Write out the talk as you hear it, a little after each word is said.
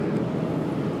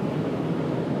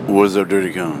What's up,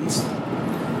 Dirty Cones?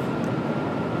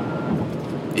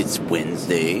 It's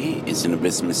Wednesday. It's an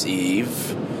Abysmus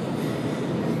Eve.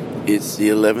 It's the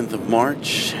 11th of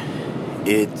March.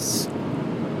 It's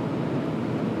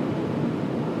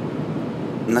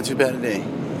not too bad a day.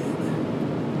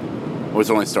 Well, it's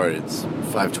only started. It's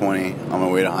 5:20 on my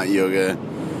way to hot yoga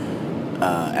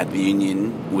at the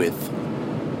Union with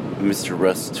Mr.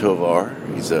 Russ Tovar.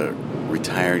 He's a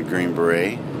retired Green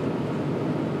Beret.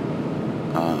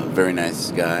 Very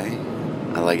nice guy.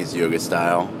 I like his yoga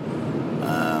style.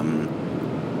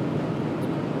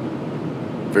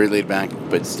 Very laid back,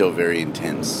 but still very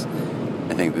intense.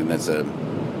 I think that's a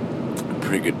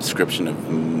pretty good description of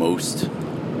most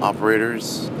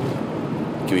operators.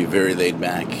 It can be very laid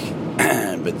back,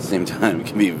 but at the same time, it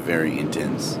can be very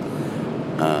intense.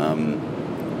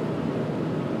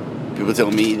 People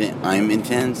tell me that I'm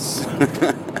intense.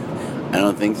 I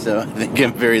don't think so. I think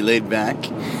I'm very laid back.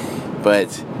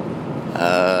 But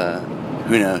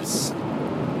who knows?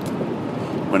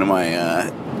 One of my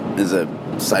is a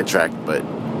sidetrack, but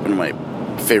one of my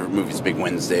favorite movies, Big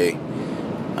Wednesday.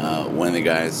 One of the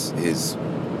guys is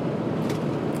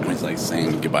when he's like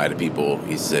saying goodbye to people,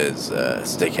 he says,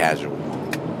 "Stay casual."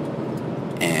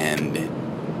 And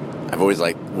I've always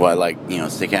liked, well, I like,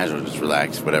 stay casual, just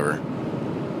relax, whatever.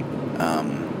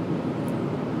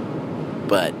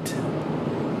 But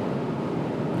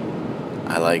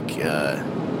I like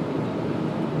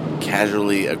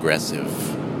casually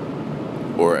aggressive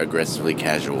or aggressively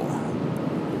casual,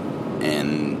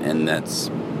 and that's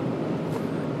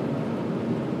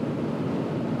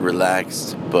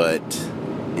relaxed but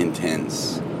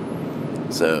intense.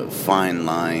 It's a fine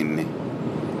line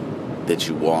that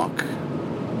you walk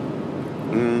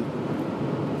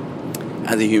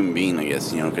as a human being, I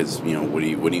guess, because what are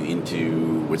you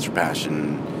into? What's your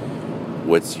passion?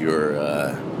 What's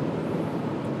your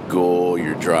goal,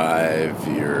 your drive,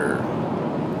 your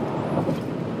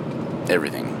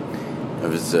everything. I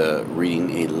was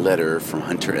reading a letter from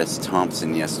Hunter S.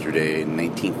 Thompson yesterday in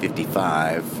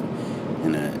 1955,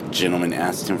 and a gentleman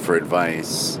asked him for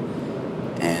advice,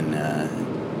 and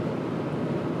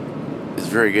it's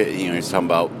very good. He's talking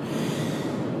about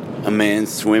a man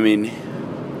swimming,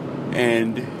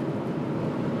 and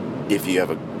if you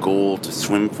have a goal to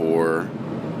swim for,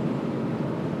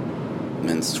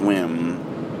 then swim.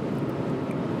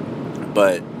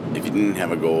 But if you didn't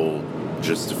have a goal,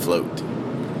 just to float.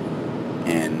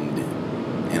 And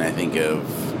I think of,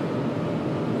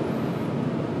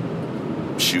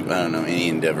 any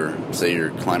endeavor. Say you're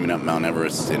climbing up Mount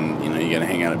Everest, and you gotta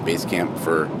hang out at base camp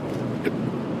for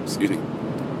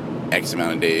X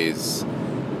amount of days,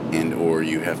 and or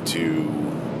you have to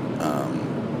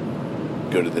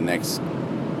go to the next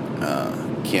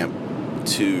camp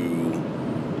 2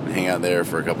 and hang out there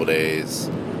for a couple days.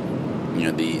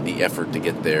 The effort to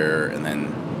get there and then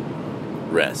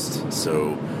rest.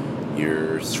 So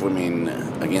you're swimming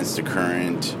against the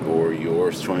current, or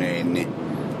you're swimming,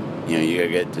 you gotta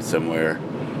get to somewhere.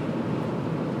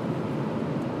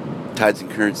 Tides and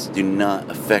currents do not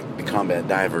affect the combat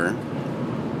diver.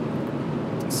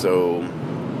 So,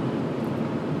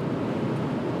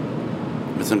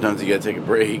 but sometimes you gotta take a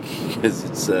break because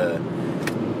it's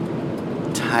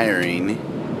tiring.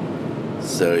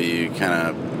 So you kind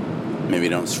of maybe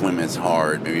don't swim as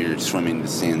hard. Maybe you're swimming to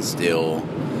stand still.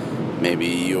 Maybe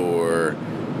you're,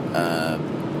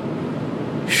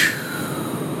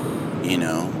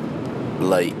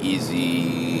 light,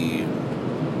 easy,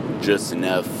 just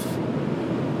enough.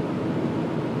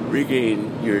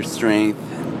 Regain your strength.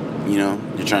 You're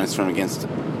trying to swim against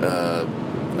a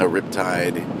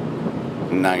riptide.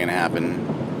 Not gonna happen.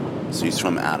 So you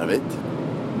swim out of it,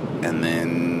 and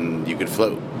then you could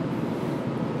float.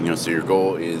 So your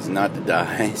goal is not to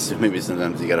die, so maybe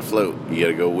sometimes you gotta float. You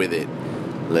gotta go with it.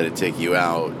 Let it take you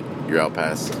out. You're out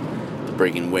past the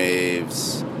breaking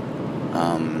waves.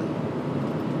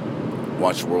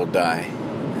 Watch the World Die.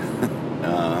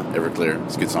 Everclear.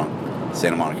 It's a good song.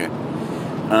 Santa Monica.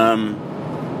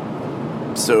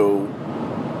 So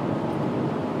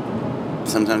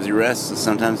sometimes you rest, and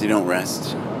sometimes you don't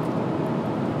rest.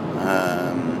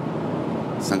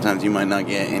 Sometimes you might not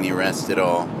get any rest at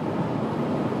all.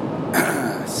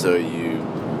 So if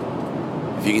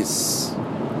you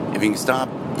can stop,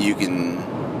 you can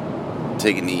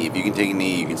take a knee. If you can take a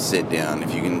knee, you can sit down.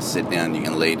 If you can sit down, you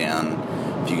can lay down.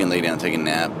 If you can lay down, take a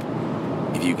nap.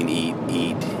 If you can eat,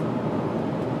 eat.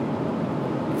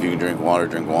 If you can drink water.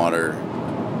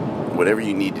 Whatever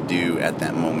you need to do at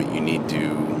that moment, you need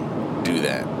to do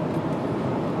that.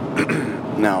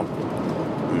 Now,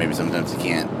 maybe sometimes you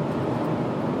can't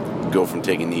go from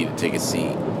take a knee to take a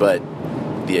seat, but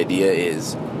the idea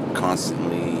is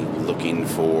constantly looking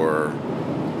for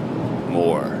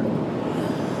more.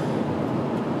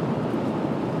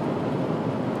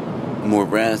 More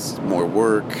rest, more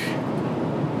work,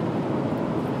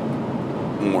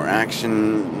 more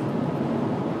action.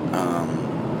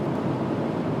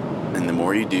 And the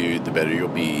more you do, the better you'll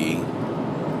be.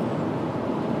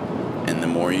 And the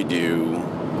more you do,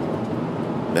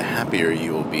 the happier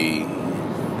you will be.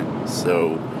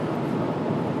 So,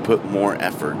 put more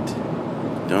effort.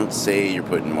 Don't say you're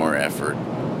putting more effort.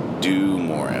 Do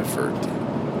more effort.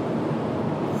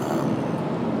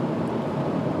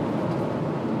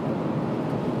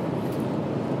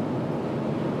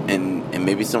 And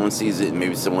maybe someone sees it, and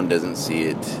maybe someone doesn't see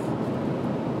it.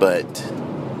 But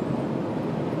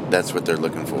that's what they're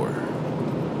looking for.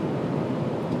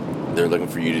 They're looking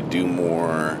for you to do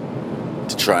more,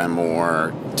 to try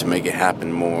more, to make it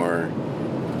happen more,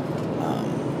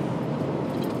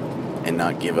 and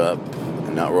not give up,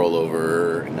 and not roll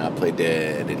over, and not play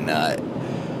dead, and not...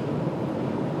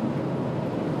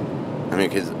 I mean,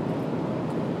 because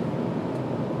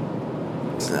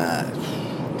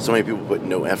so many people put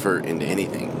no effort into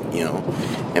anything, you know,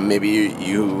 and maybe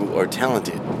you are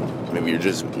talented. Maybe you're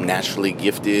just naturally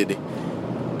gifted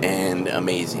and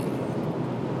amazing.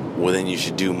 Well, then you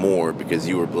should do more because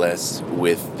you were blessed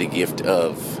with the gift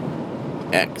of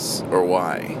X or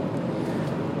Y.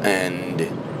 And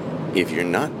if you're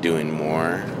not doing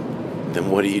more,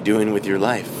 then what are you doing with your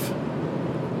life?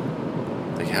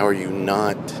 Like, how are you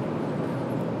not...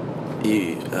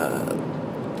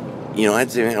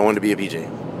 I'd say I wanted to be a PJ,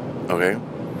 okay?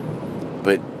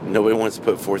 But nobody wants to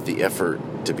put forth the effort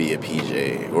to be a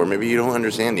PJ. Or maybe you don't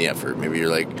understand the effort. Maybe you're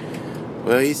like,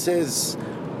 well, he says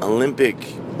Olympic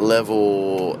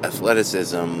level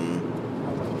athleticism,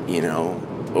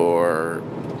 or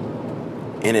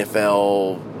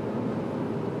NFL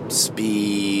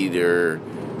speed, or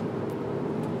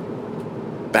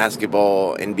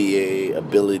basketball, NBA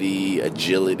ability,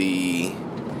 agility.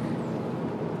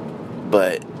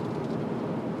 But,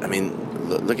 I mean,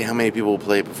 look at how many people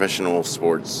play professional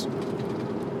sports.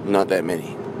 Not that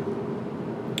many.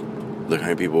 Look how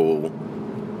many people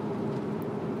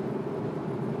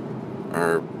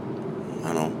are,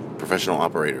 professional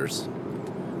operators.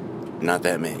 Not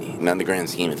that many. Not in the grand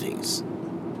scheme of things.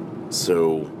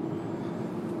 So,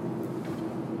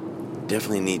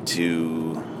 definitely need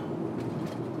to...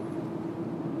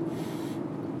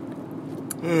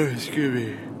 excuse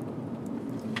me.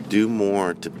 Do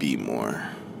more to be more.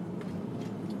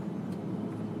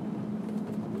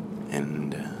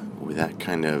 And with that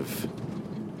kind of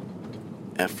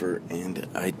effort and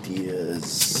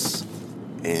ideas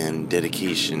and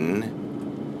dedication,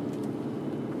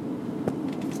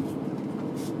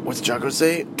 what's Jocko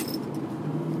say?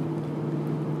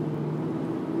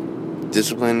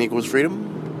 Discipline equals freedom.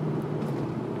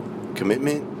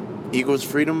 Commitment equals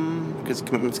freedom, because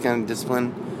commitment's kind of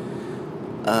discipline.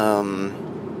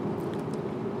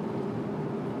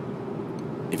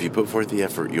 If you put forth the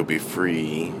effort, you'll be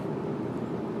free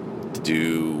to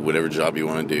do whatever job you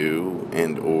want to do,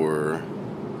 and or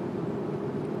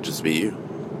just be you.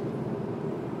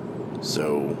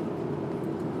 So,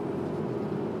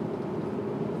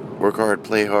 work hard,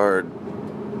 play hard,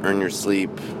 earn your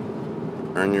sleep,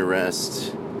 earn your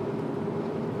rest.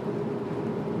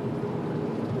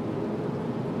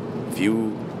 If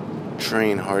you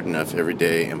train hard enough every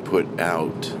day and put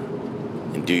out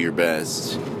and do your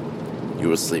best, you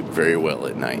will sleep very well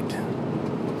at night.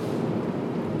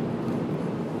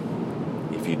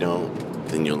 If you don't,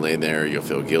 then you'll lay there, you'll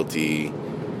feel guilty.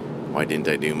 Why didn't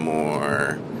I do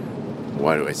more?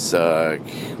 Why do I suck?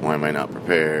 Why am I not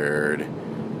prepared?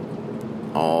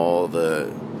 All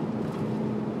the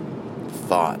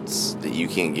thoughts that you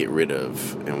can't get rid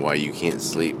of and why you can't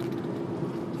sleep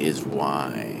is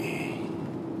why.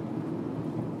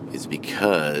 It's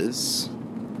because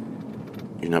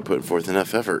you're not putting forth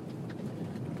enough effort.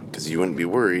 Because you wouldn't be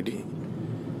worried.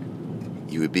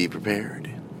 You would be prepared.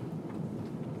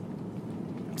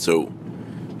 So,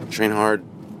 train hard,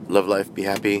 love life, be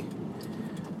happy.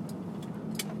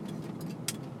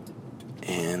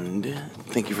 And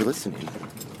thank you for listening.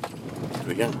 Here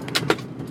we go.